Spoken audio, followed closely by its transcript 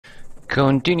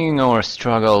Continuing our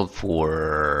struggle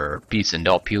for peace and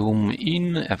opium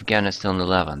in Afghanistan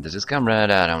 11. This is Comrade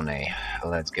Adamney.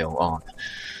 Let's go on.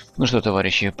 Ну что,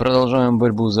 товарищи, продолжаем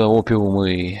борьбу за опиум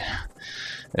и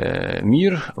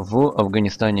мир в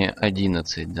Афганистане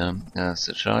 11. Да?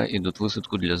 США идут в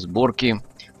высадку для сборки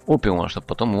опиума, чтобы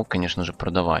потом его, конечно же,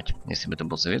 продавать. Если бы это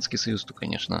был Советский Союз, то,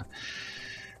 конечно,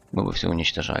 мы бы все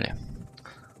уничтожали.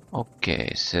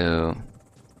 Okay, so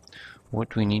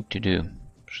what we need to do?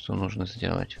 Что нужно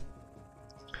сделать?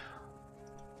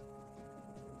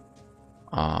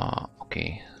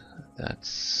 Okay,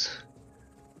 that's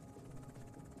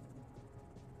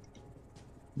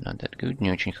not that good,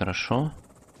 не очень хорошо.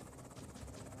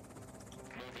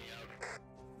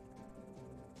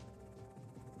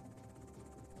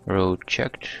 Road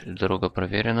checked, дорога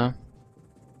проверена.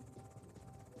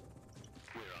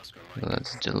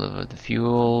 Let's deliver the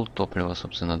fuel, топливо,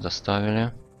 собственно,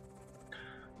 доставили.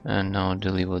 And now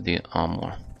deliver the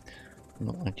armor.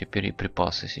 Ну, а теперь и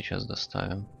припасы сейчас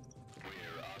доставим.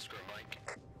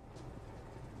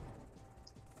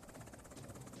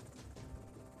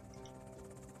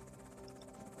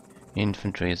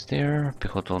 Infantry is there.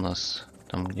 Пехота у нас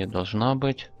там, где должна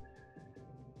быть.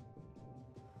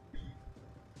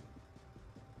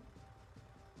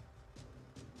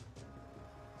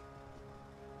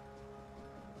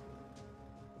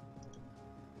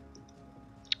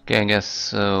 Okay, I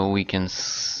guess we can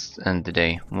end the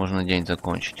day. Можно день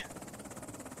закончить.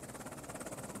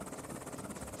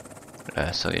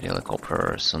 Soviet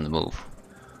helicopters on the move.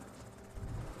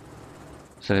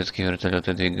 Советские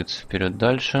вертолеты двигаются вперед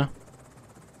дальше.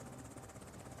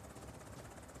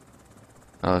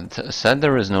 Said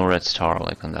there is no red star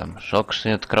like on them. Жалко, что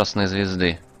нет красной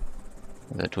звезды.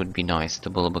 That would be nice. Это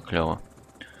было бы клево.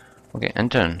 Okay, and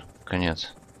turn.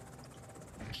 Конец.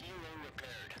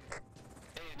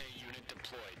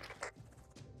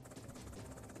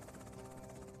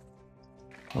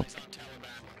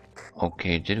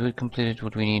 Okay, did we complete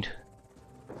what we need?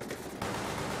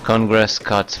 Congress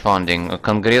cuts funding.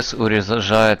 Конгресс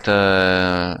урезает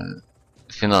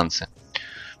финансы.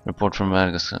 Report from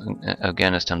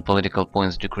Afghanistan. Political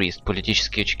points decreased.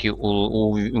 Политические очки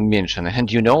уменьшены.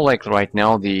 And you know, like right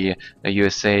now, the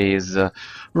USA is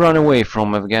run away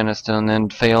from Afghanistan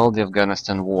and failed the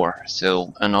Afghanistan war.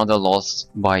 So another loss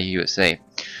by USA.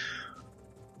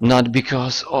 Not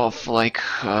because of like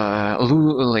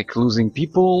losing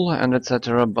people and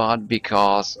etc., but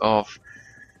because of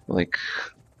like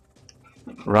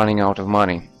running out of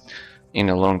money in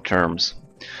the long terms.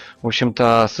 В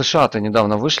общем-то, США-то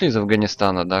недавно вышли из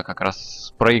Афганистана, да, как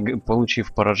раз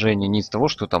получив поражение не из того,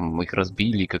 что там их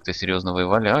разбили и как-то серьезно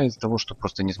воевали, а из того, что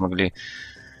просто не смогли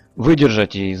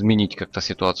выдержать и изменить как-то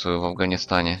ситуацию в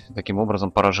Афганистане. Таким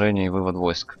образом, поражение и вывод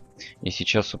войск. И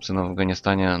сейчас, собственно, в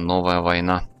Афганистане новая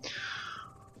война.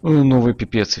 Новый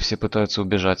пипец, и все пытаются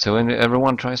убежать. So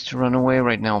everyone tries to run away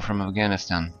right now from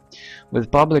Afghanistan. With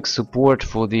public support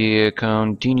for the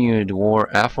continued war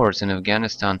efforts in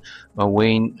Afghanistan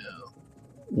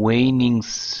waning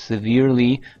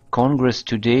severely, Congress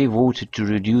today voted to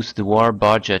reduce the war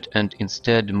budget and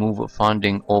instead move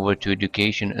funding over to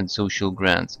education and social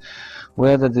grants.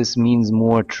 Whether this means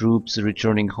more troops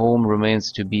returning home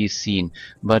remains to be seen,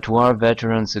 but war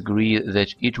veterans agree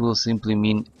that it will simply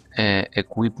mean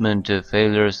equipment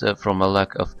failures from a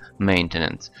lack of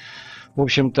maintenance. В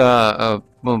общем-то,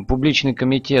 публичный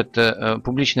комитет,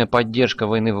 публичная поддержка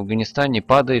войны в Афганистане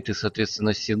падает, и,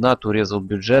 соответственно, Сенат урезал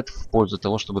бюджет в пользу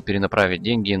того, чтобы перенаправить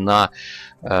деньги на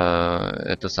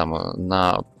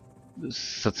на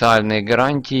социальные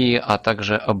гарантии, а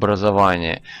также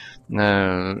образование.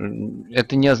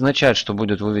 Это не означает, что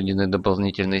будут выведены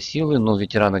дополнительные силы, но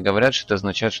ветераны говорят, что это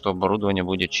означает, что оборудование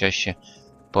будет чаще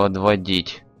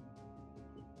подводить.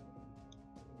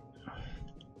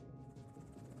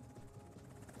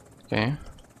 Okay.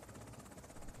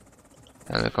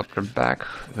 Helicopter back,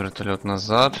 вертолет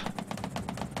назад.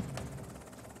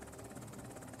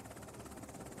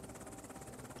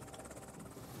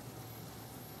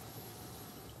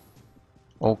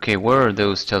 Okay, where are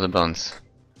those Talibans?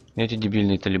 Эти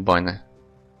дебильные талибаны.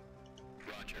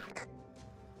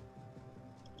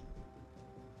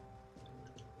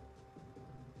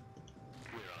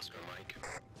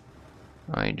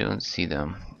 I don't see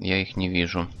them. Я их не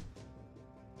вижу.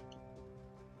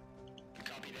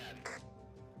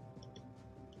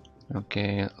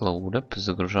 Окей, load up,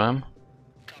 загружаем.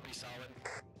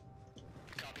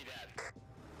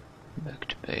 Back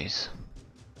to base.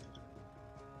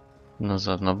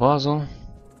 Назад на базу.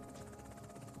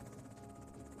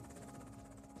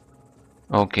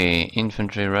 Окей,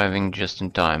 infantry arriving just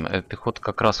in time. Пехота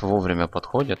как раз вовремя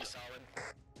подходит.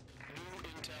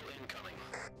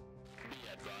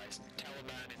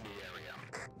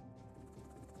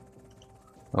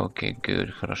 Окей,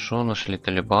 good. Хорошо, нашли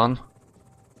Талибан.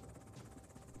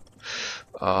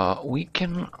 We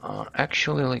can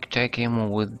actually like take him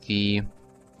with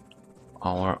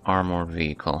our armored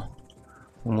vehicle.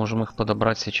 Мы можем их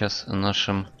подобрать сейчас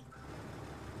нашей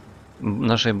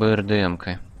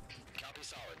БРДМ-кой.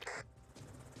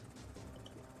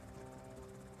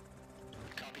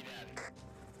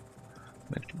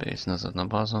 Back to base, назад на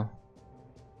базу.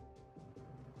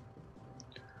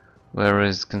 Where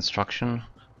is construction?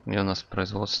 Где у нас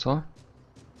производство?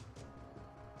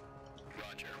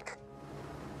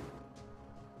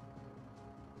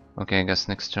 Okay, I guess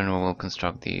next turn we will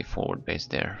construct the forward base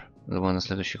there. Думаю, на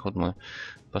следующий ход мы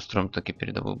построим таки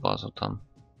передовую базу там.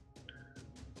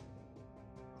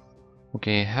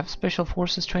 Okay, have special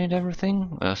forces trained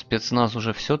everything? Спецназ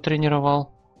уже все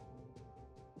тренировал.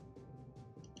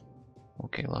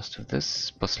 Okay, last of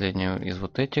this. Последнюю из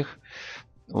вот этих.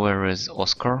 Where is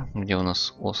Oscar? Где у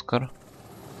нас Оскар?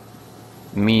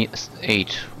 Mi-8.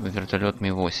 Вертолет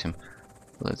Ми-8.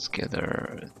 Let's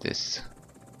gather this.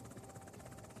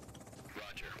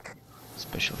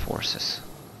 Special forces.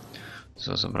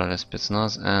 So, забрали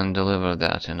спецназ and deliver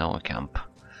that in our camp.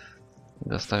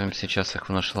 Доставим сейчас их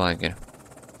в наш лагерь.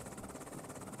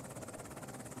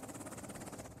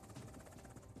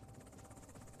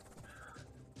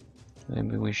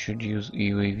 Maybe we should use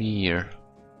UAV here.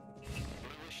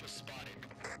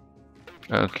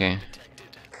 Okay.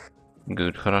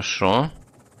 Good, хорошо.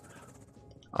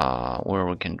 Where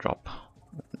we can drop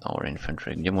our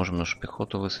infantry? Где можем нашу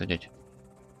пехоту высадить?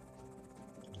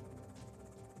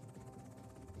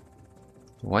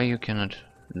 Why you cannot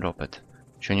drop it?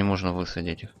 Чё не можно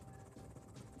высадить их?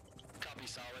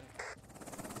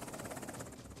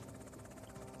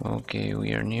 Okay,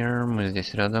 we are near. Мы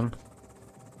здесь рядом.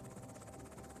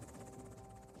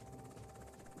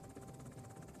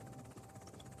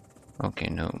 Okay,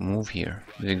 no, move here.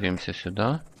 Двигаемся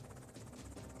сюда.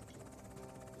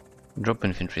 Drop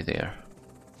infantry there.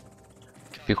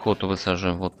 Пехоту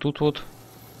высаживаем вот тут вот.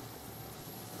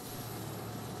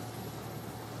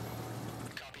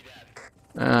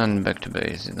 And back to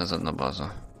base. И назад на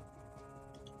базу.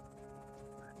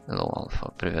 Hello,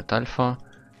 Alpha. Привет, Альфа.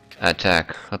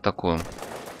 Attack. Атакуем.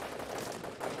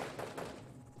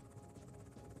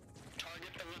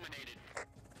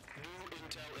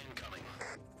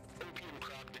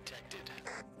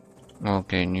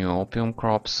 Окей, new opium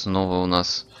crops. Новые у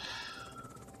нас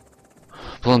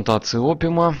плантации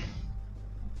опиума.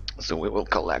 So we will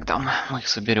collect them. Мы их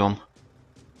соберем.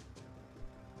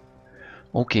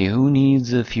 Окей, who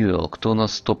needs fuel? Кто у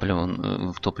нас в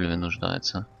топливе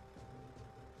нуждается?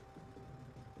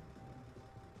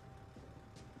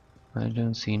 I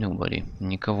don't see nobody.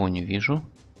 Никого не вижу.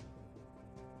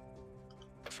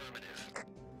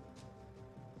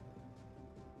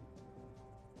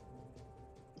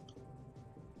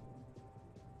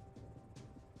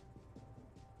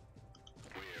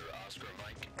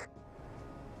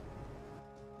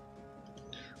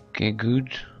 Okay,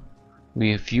 good.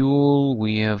 We have fuel,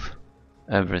 we have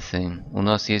everything. У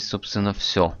нас есть, собственно,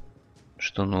 все,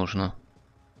 что нужно.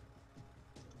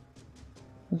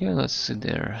 Okay, let's sit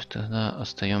there. Тогда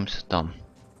остаемся там.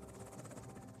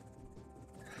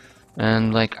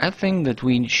 And like, I think that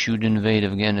we should invade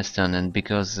Afghanistan, and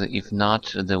because if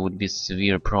not, there would be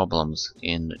severe problems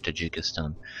in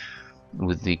Tajikistan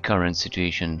with the current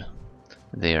situation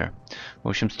there. В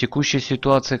общем, с текущей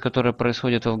ситуацией, которая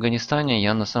происходит в Афганистане,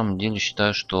 я на самом деле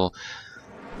считаю, что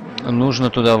нужно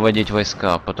туда вводить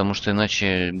войска, потому что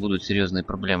иначе будут серьезные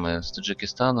проблемы с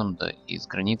Таджикистаном, да и с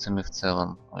границами в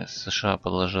целом. США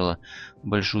подложила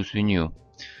большую свинью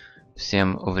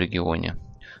всем в регионе.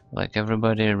 Like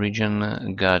everybody,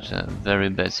 region got a very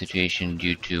bad situation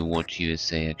due to what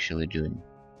USA actually doing.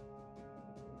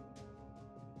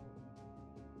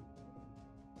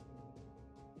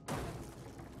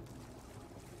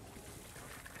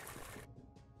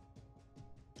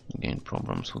 Again,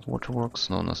 problems with waterworks,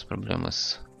 но у нас проблемы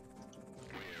с...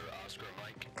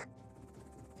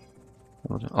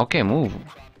 Окей, move.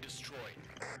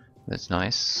 That's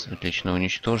nice. Отлично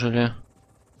уничтожили.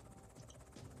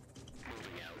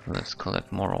 Let's collect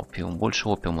more opium. Больше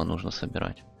опиума нужно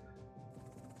собирать.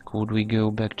 Could we go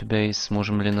back to base?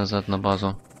 Сможем ли назад на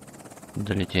базу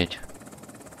долететь?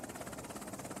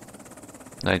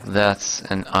 Like that's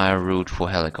an air route for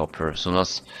helicopters. У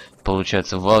нас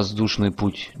получается воздушный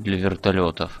путь для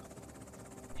вертолетов.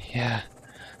 Yeah,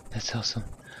 that's awesome.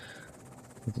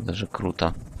 Это даже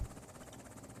круто.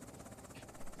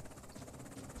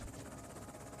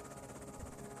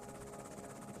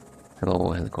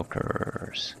 Hello,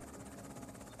 helicopters.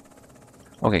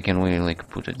 Okay, can we like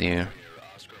put it there?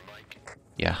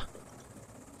 Yeah.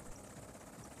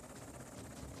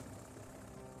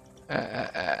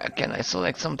 Can I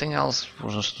select something else?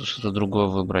 Можно что-то другое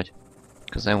выбрать.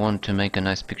 Because I want to make a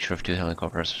nice picture of two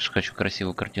helicopters. Хочу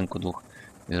красивую картинку двух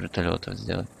вертолетов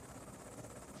сделать.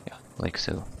 Yeah, like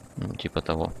so. Ну, типа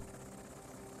того.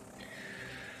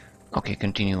 Okay,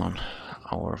 continue on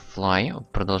our fly.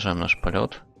 Продолжаем наш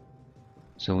полет.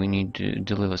 So we need to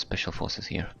deliver special forces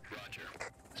here.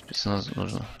 Спецназ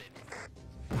нужно.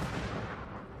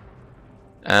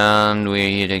 And we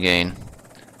hit again.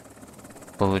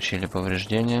 Получили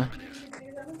повреждения.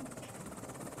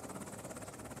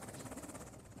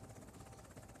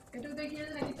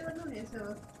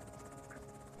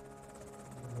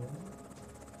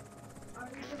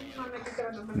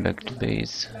 Back to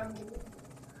base.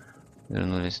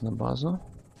 Вернулись на базу.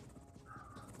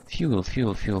 Fuel,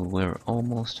 fuel, fuel. We're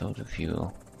almost out of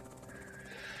fuel.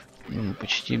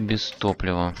 Почти без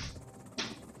топлива.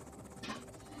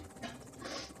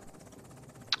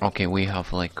 Okay, we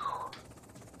have like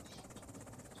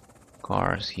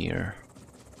cars here.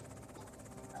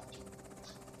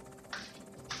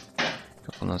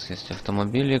 У нас есть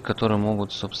автомобили, которые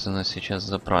могут, собственно, сейчас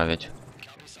заправить.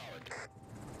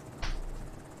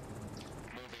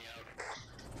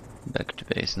 Back to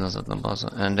base, назад на базу.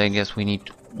 And I guess we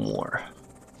need more.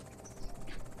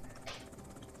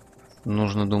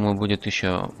 Нужно, думаю, будет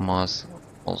еще Maz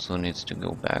also needs to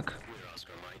go back.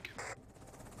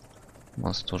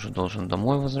 Maz тоже должен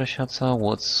домой возвращаться.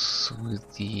 What's with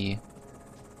the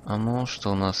ammo?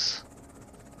 Что у нас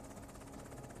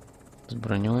с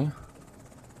броней?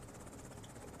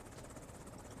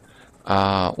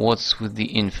 What's with the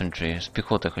infantry? С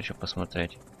пехотой хочу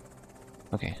посмотреть.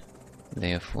 Окей.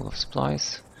 They are full of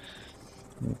supplies.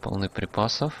 Полны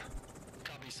припасов.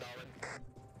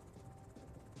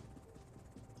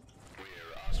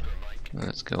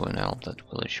 Let's go and help that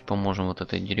village. Поможем вот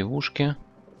этой деревушке.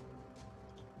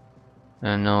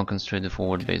 And now construct the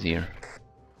forward base here.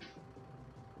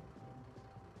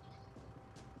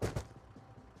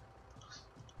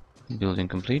 Building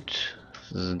complete.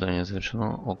 Задание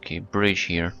завершено. Okay, bridge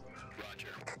here.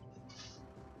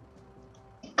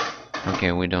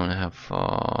 Okay, we don't have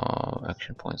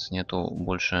action points. Нету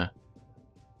больше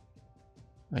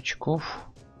очков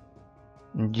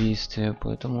действия,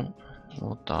 поэтому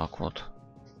вот так вот.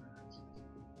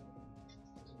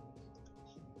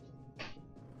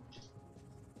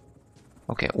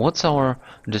 Okay, what's our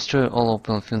destroy all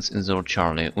opium fields in zone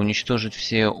Charlie? Уничтожить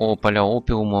все поля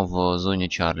опиума в зоне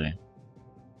Чарли.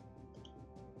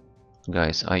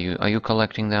 Guys, are you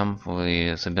collecting them?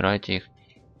 Вы собираете их?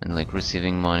 And like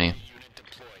receiving money.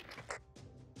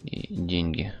 И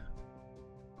деньги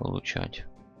получать.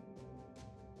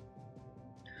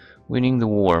 Winning the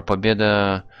war.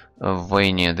 Победа в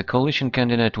войне. The coalition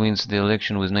candidate wins the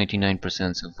election with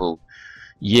 99% of vote.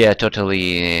 Yeah,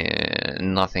 totally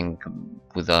nothing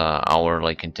with our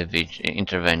like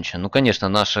intervention. Ну, конечно,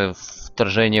 наше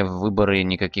вторжение в выборы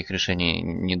никаких решений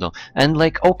не дало. And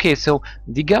like, okay, so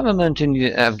the government in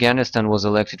Afghanistan was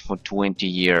elected for 20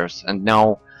 years, and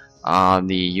now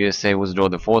the USA withdraw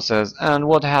the forces, and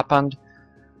what happened?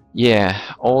 Yeah,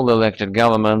 all elected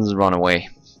governments run away.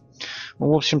 Ну,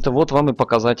 в общем-то, вот вам и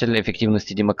показатель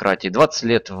эффективности демократии. 20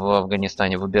 лет в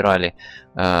Афганистане выбирали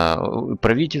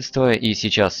правительство, и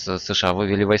сейчас США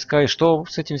вывели войска, и что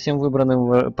с этим всем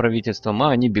выбранным правительством?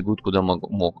 Они бегут куда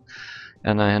могут.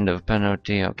 And I end of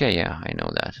penalty. Okay, yeah, I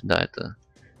know that. Да, это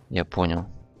я понял.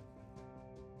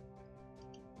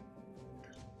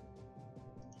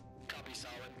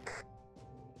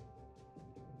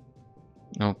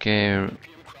 Okay.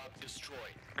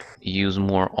 Use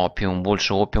more opium.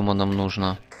 Больше опиума нам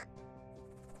нужно.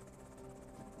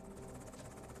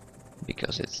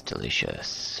 Because it's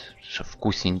delicious.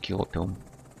 Вкусненький опиум.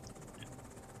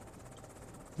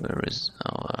 Where is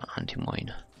our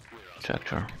anti-mine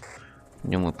tractor?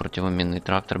 Где мой противоминный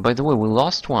трактор? By the way, we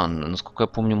lost one. Насколько я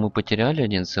помню, мы потеряли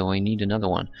один, so I need another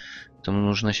one. Поэтому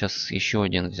нужно сейчас еще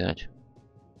один взять.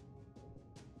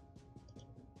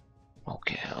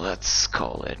 Okay, let's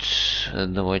call it.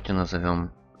 Давайте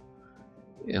назовем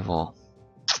его.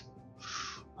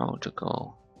 How to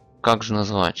call? Как же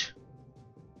назвать?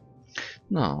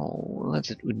 No, let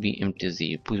it would be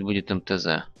MTZ. Пусть будет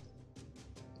MTZ.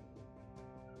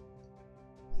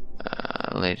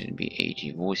 Let it be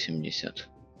 8080.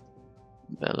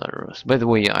 Belarus. By the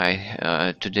way,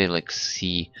 I today like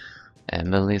see a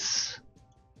milice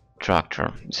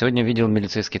tractor. Сегодня видел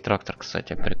милицейский трактор,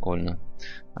 кстати, прикольно.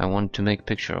 I want to make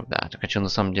picture of that. Хочу на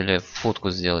самом деле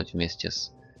фотку сделать вместе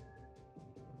с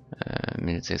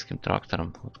милицейским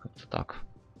трактором. Вот как-то так.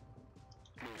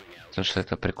 Потому что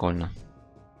это прикольно.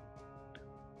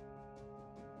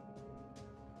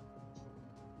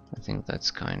 I think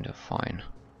that's kind of fine.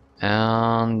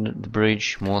 And the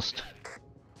bridge, most.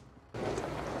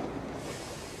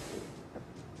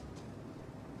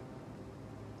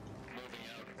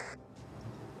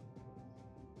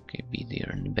 Okay, be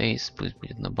there in the base. Пусть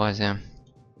будет на базе.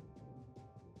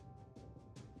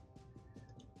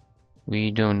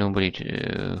 We don't know nobody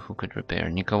who could repair.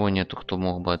 Никого нету, кто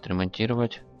мог бы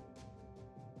отремонтировать.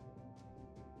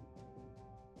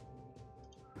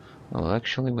 Well,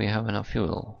 actually, we have enough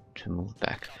fuel to move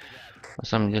back. На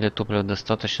самом деле, топлива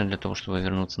достаточно для того, чтобы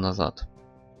вернуться назад.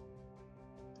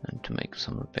 And to make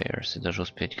some repairs. И даже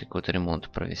успеть какой-то ремонт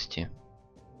провести.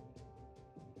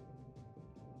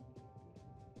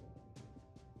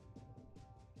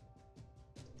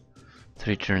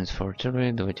 Three turns for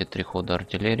artillery. Давайте 3 хода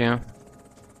артиллерию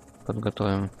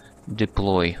подготовим.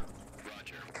 Deploy.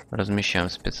 Размещаем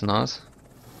спецназ.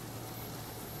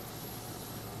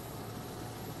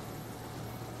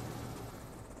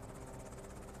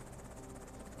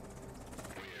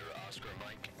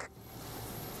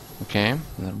 Окей,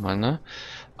 нормально.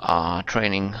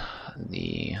 Training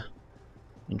the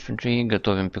infantry.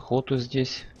 Готовим пехоту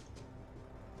здесь.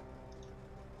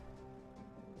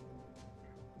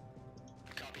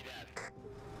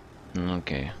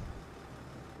 Окей.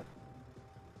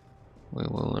 We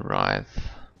will arrive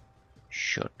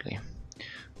shortly.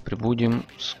 Прибудем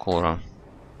скоро.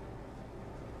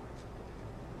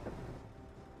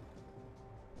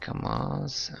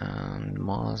 КамАЗ and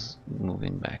МАЗ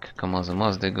moving back. КамАЗ и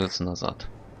МАЗ двигаются назад.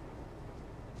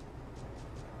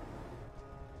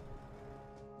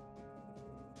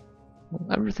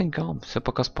 Everything calm. Все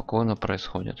пока спокойно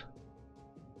происходит.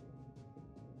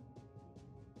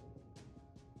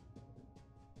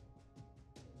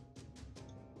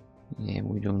 Yeah,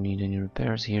 we don't need any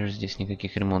repairs here. Здесь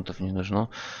никаких ремонтов не нужно.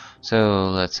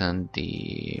 So let's end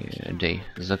the day.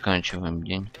 Заканчиваем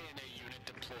день.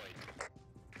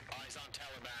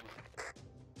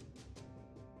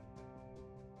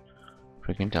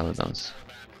 Freaking Talibans.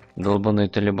 Долбаные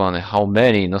талибаны. How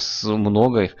many? Нас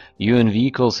много их. UN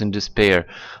vehicles in despair.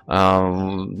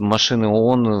 Машины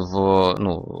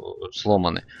ООН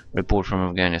сломаны. Report from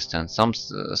Afghanistan.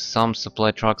 Some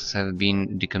supply trucks have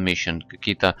been decommissioned.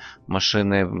 Какие-то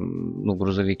машины,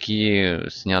 грузовики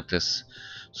сняты с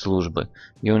службы.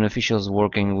 UN officials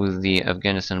working with the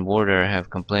Afghanistan border have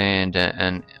complained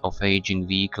of aging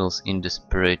vehicles in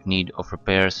desperate need of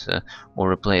repairs or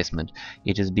replacement.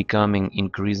 It is becoming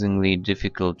increasingly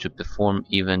difficult to perform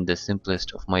even the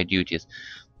simplest of my duties.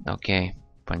 Окей,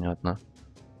 понятно.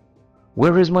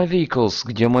 Where is my vehicles?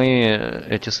 Где мои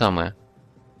эти самые?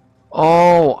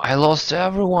 Oh, I lost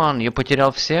everyone. Я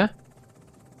потерял все?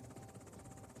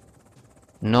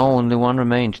 No, only one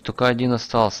remained. Только один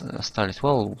остались.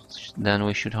 Well, then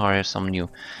we should hire some new.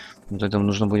 Поэтому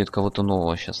нужно будет кого-то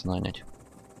нового сейчас нанять.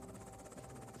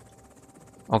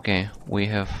 Okay, we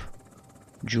have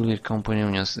Juliet Company. У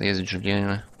нас есть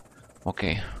Джулиана.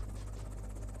 Okay.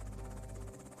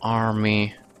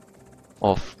 Army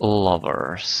of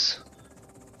Lovers.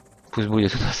 Пусть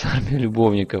будет у нас армия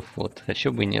любовников. Вот. А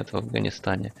чё бы нет в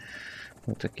Афганистане.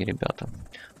 Вот такие ребята.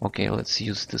 Okay, let's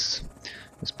use this.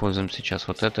 Используем сейчас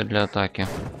вот это для атаки.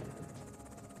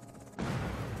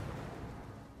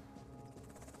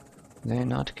 They're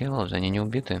not killed, они не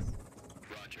убиты.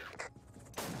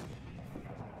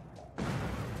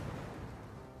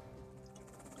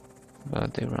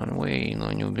 But they run away, но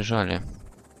они убежали.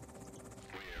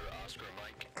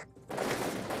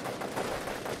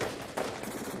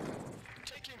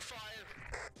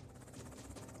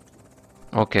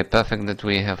 Okay, perfect that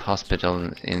we have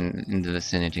hospital in the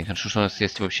vicinity. Хорошо, что у нас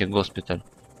есть вообще госпиталь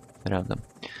рядом.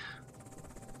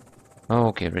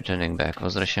 Окей, returning back.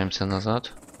 Возвращаемся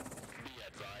назад.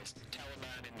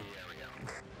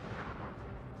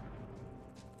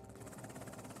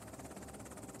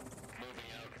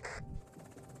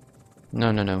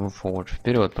 No, move forward.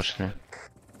 Вперед пошли.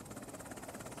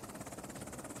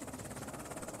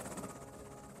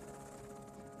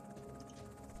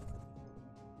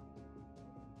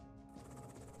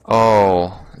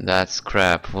 Oh, that's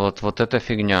crap. Вот эта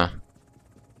фигня.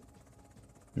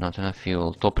 Not enough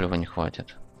fuel. Топлива не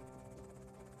хватит.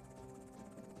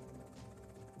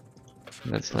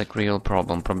 That's like real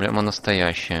problem. Проблема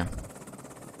настоящая.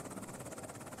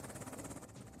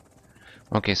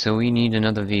 Okay, so we need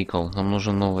another vehicle. Нам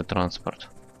нужен новый транспорт.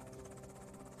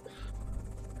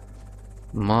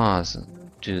 МАЗ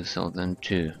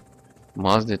 2002.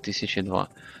 МАЗ 2002.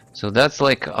 So that's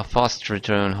like a fast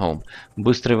return home.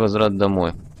 Быстрый возврат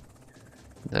домой.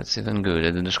 That's even good.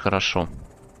 Это даже хорошо.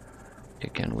 Okay,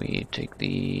 can we take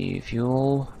the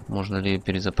fuel? Можно ли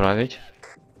перезаправить?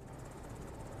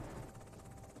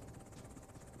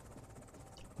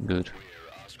 Good.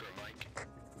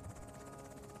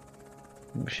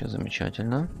 Вообще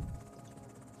замечательно.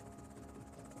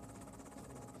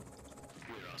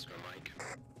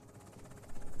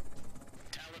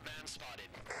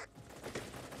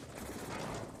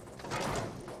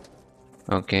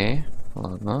 Окей,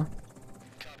 ладно.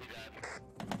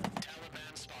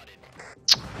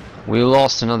 We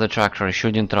lost another tractor. Еще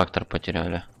один трактор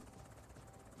потеряли.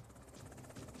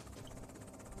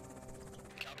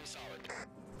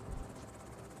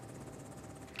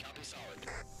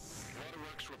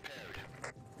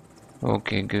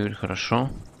 Окей, good, хорошо.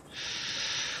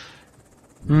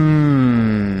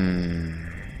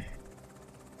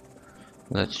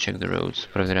 Let's check the roads.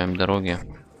 Проверяем дороги.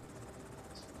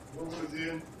 Добрый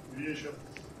день, вечер.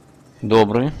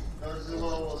 Добрый. Как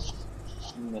дела у вас?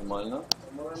 Нормально.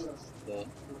 Нормально? Да.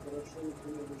 Все хорошо, никто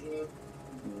не обижает?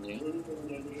 Нет. Вы никого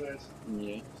не обижаете?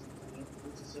 Нет.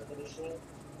 Ведете себя хорошо?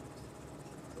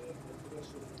 Да, это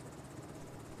хорошо.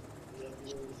 Я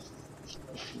говорю,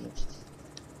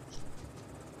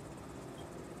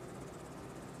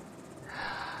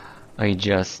 I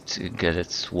just get it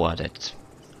swatted.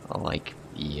 Like,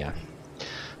 yeah.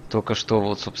 Только что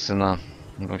вот, собственно,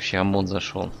 вообще ОМОН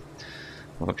зашел.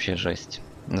 Вообще жесть.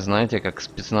 Знаете, как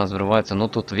спецназ врывается? Ну,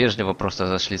 тут вежливо просто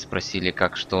зашли, спросили,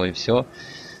 как, что и все.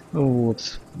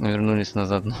 Вот, вернулись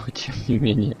назад, но тем не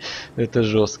менее, это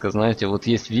жестко. Знаете, вот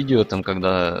есть видео там,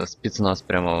 когда спецназ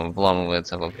прямо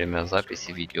вламывается во время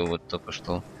записи видео. Вот только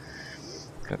что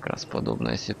как раз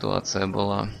подобная ситуация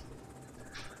была.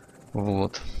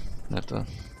 Вот, это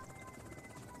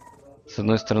с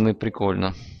одной стороны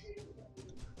прикольно,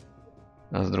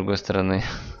 а с другой стороны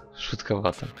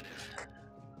шутковато.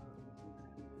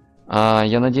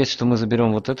 Я надеюсь, что мы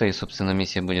заберем вот это, и, собственно,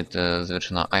 миссия будет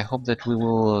завершена. I hope that we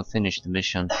will finish the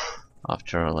mission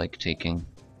after, like, taking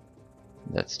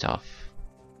that stuff.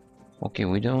 Okay,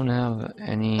 we don't have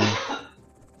any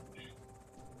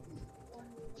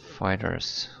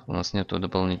fighters. У нас нету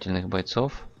дополнительных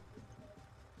бойцов.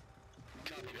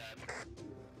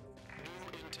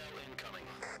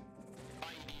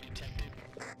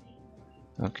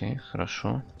 Окей,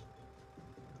 хорошо.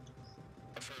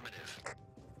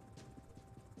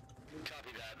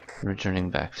 Returning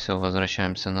back. Все,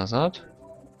 возвращаемся назад.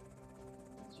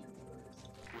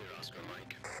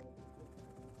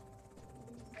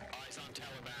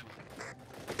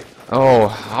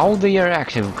 Oh, how they are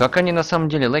active. Как они на самом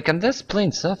деле. Like on this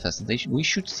plain surface, we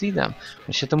should see them.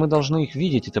 Вообще-то мы должны их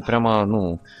видеть. Это прямо,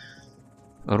 ну,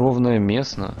 ровное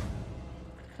место.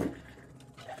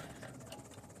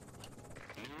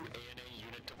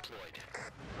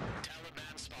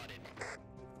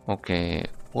 Окей.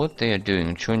 What they are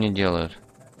doing? Что они делают?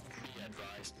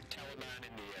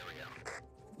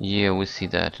 Yeah, we see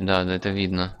that. Да, это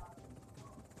видно.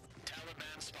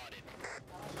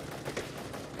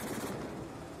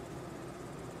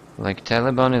 Like,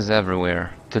 Taliban is everywhere.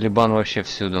 Талибан вообще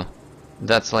всюду.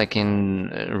 That's like in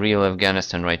real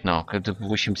Afghanistan right now. Это, в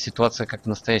общем, ситуация как в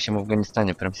настоящем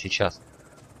Афганистане прямо сейчас.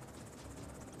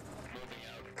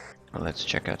 Let's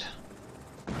check it.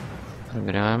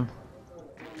 Проверяем.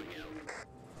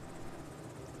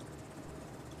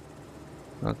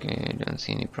 Окей, don't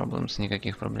see any problems.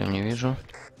 Никаких проблем не вижу.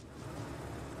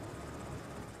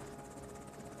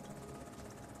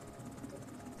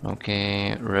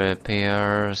 Окей,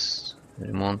 repairs.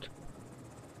 Ремонт.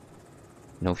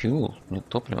 No fuel, нет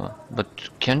топлива. But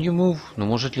can you move? Ну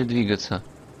может ли двигаться?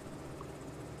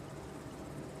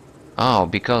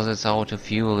 Because it's out of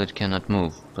fuel, it cannot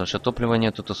move. Потому что топлива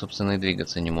нету, то, собственно, и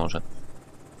двигаться не может.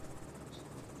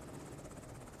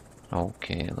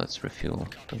 Окей, let's refuel.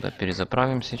 Тогда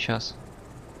перезаправим сейчас.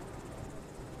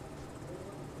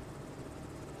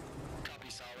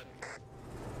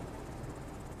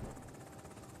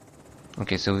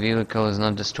 Okay, so vehicle is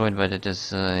not destroyed, but it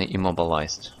is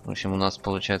immobilized. В общем, у нас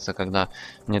получается, когда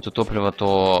нету топлива,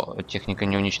 то техника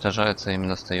не уничтожается, а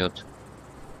именно стает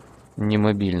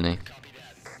немобильной.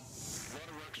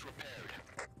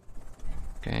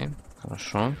 Окей,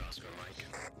 хорошо.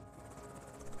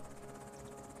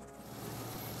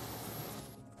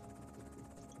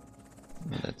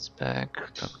 That's back.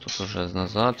 Так, тут уже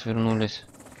назад вернулись.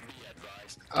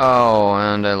 Oh,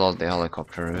 and I lost the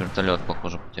helicopter. Вертолет,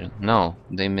 похоже, потерян. No,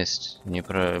 they missed. Не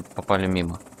попали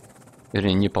мимо.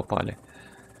 Вернее, не попали.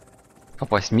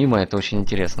 Попасть мимо, это очень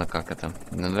интересно, как это.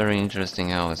 Very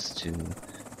interesting how it's to,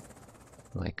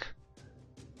 like,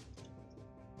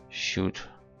 shoot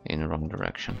in the wrong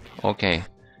direction. Окей.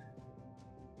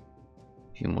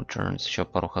 Few more turns. Еще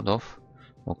пару ходов.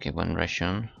 Окей, one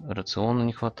ration. Рациона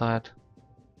не хватает.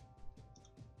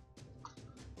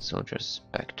 Soldiers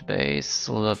back to base.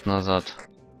 Солдат назад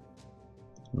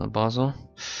на базу.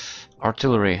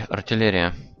 Artillery.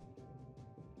 Артиллерия.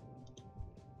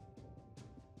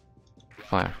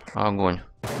 Fire. Огонь.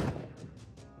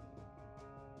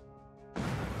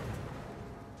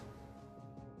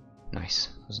 Nice.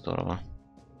 Здорово.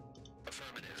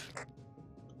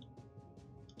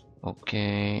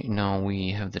 Okay, now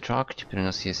we have the truck. Теперь у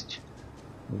нас есть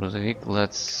грузовик.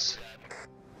 Let's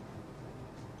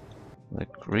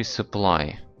like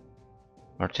resupply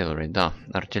artillery. Да,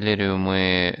 артиллерию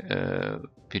мы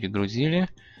перегрузили.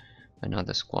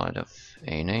 Another squad of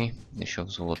ANA. Еще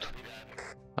взвод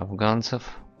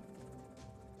афганцев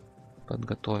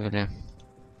подготовили.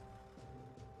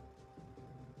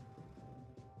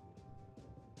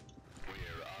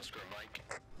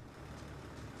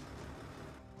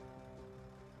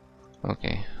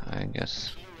 Okay, I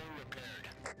guess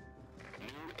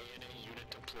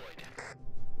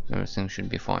everything should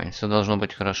be fine. Все должно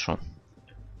быть хорошо.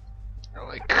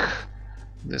 Like,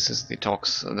 this is the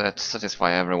talks that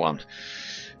satisfy everyone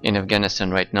in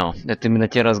Afghanistan right now. Это именно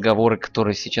те разговоры,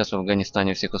 которые сейчас в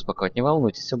Афганистане всех успокаивают. Не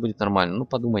волнуйтесь, все будет нормально. Ну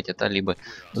подумайте, талибы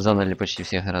заняли почти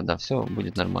все города. Все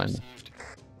будет нормально.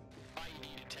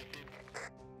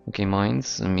 Окей,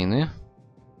 mines, мины.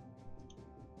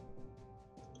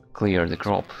 Clear the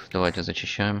crop. Давайте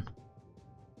зачищаем.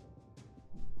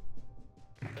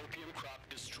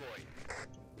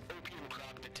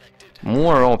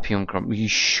 More opium crop.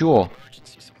 Еще.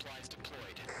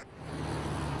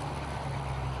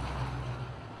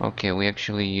 Okay, we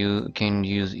actually can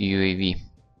use UAV.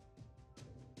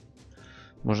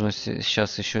 Можно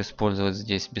сейчас еще использовать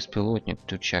здесь беспилотник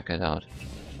to check it out.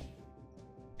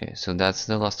 Okay, so that's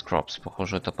the last crops.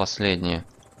 Похоже, это последний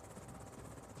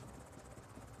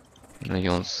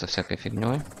район со всякой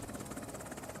фигней.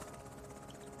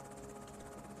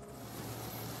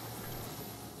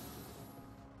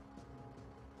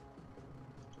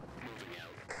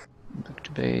 Back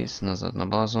to base, назад на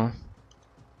базу.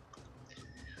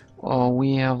 Oh,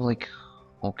 we have like...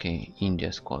 Okay, India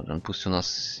Squadron. Пусть у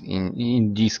нас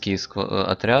индийский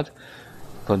отряд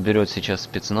подберет сейчас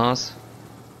спецназ.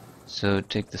 So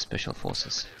take the special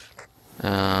forces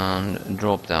and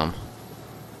drop them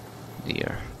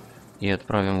there. И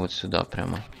отправим вот сюда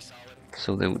прямо.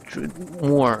 So they would recruit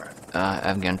more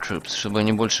Afghan troops, чтобы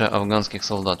они больше афганских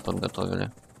солдат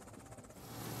подготовили.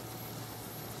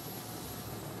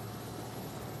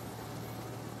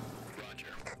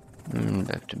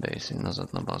 Back to base и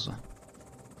назад на базу.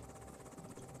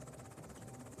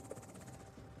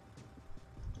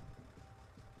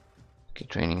 Okay,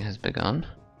 training has begun.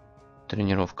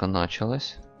 Тренировка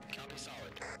началась.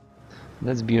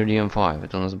 That's BRDM-5.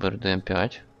 Это у нас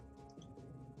BRDM-5.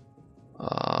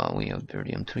 We have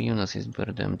BRDM-3. У нас есть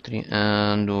BRDM-3.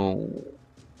 And...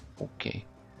 okay.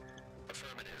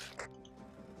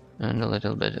 And a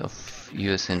little bit of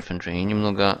US infantry. И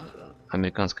немного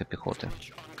американской пехоты.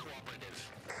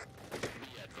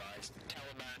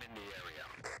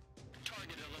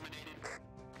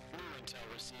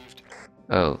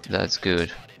 Oh, that's good.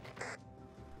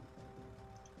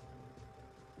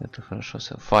 Это хорошо.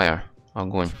 Fire.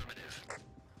 Огонь.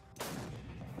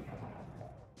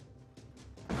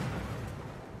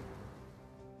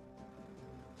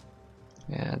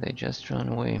 Yeah, they just ran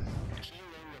away.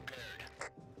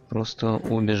 Просто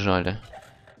убежали.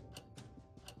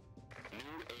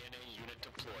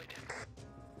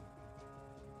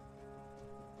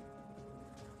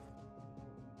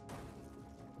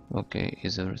 Okay,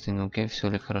 is everything okay? Все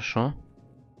ли хорошо?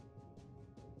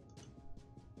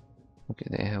 Okay,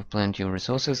 they have plenty of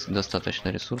resources. Достаточно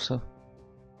ресурсов.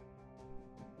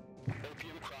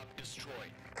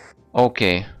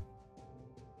 Okay.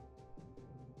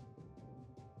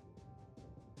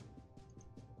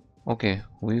 Okay,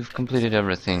 we've completed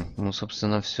everything. Мы,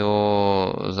 собственно,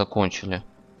 все закончили.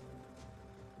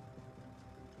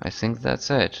 I think that's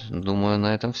it. Думаю,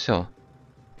 на этом все.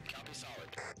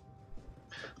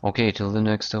 Okay, till the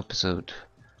next episode.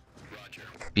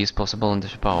 Peace possible and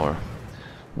power.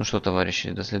 Ну что,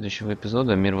 товарищи, до следующего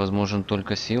эпизода. Мир возможен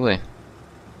только силой.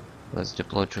 Let's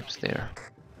deploy troops there.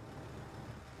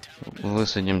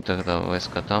 Высадим тогда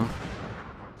войска там.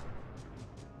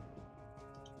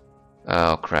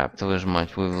 Oh crap, твою ж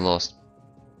мать, we've lost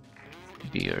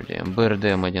BRDM.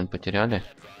 BRDM один потеряли.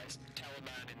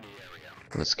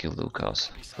 Let's kill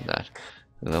Lucas for that.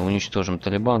 Тогда уничтожим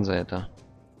Талибан за это.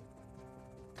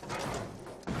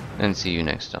 And see you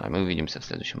next time. Мы увидимся в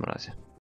следующем разе.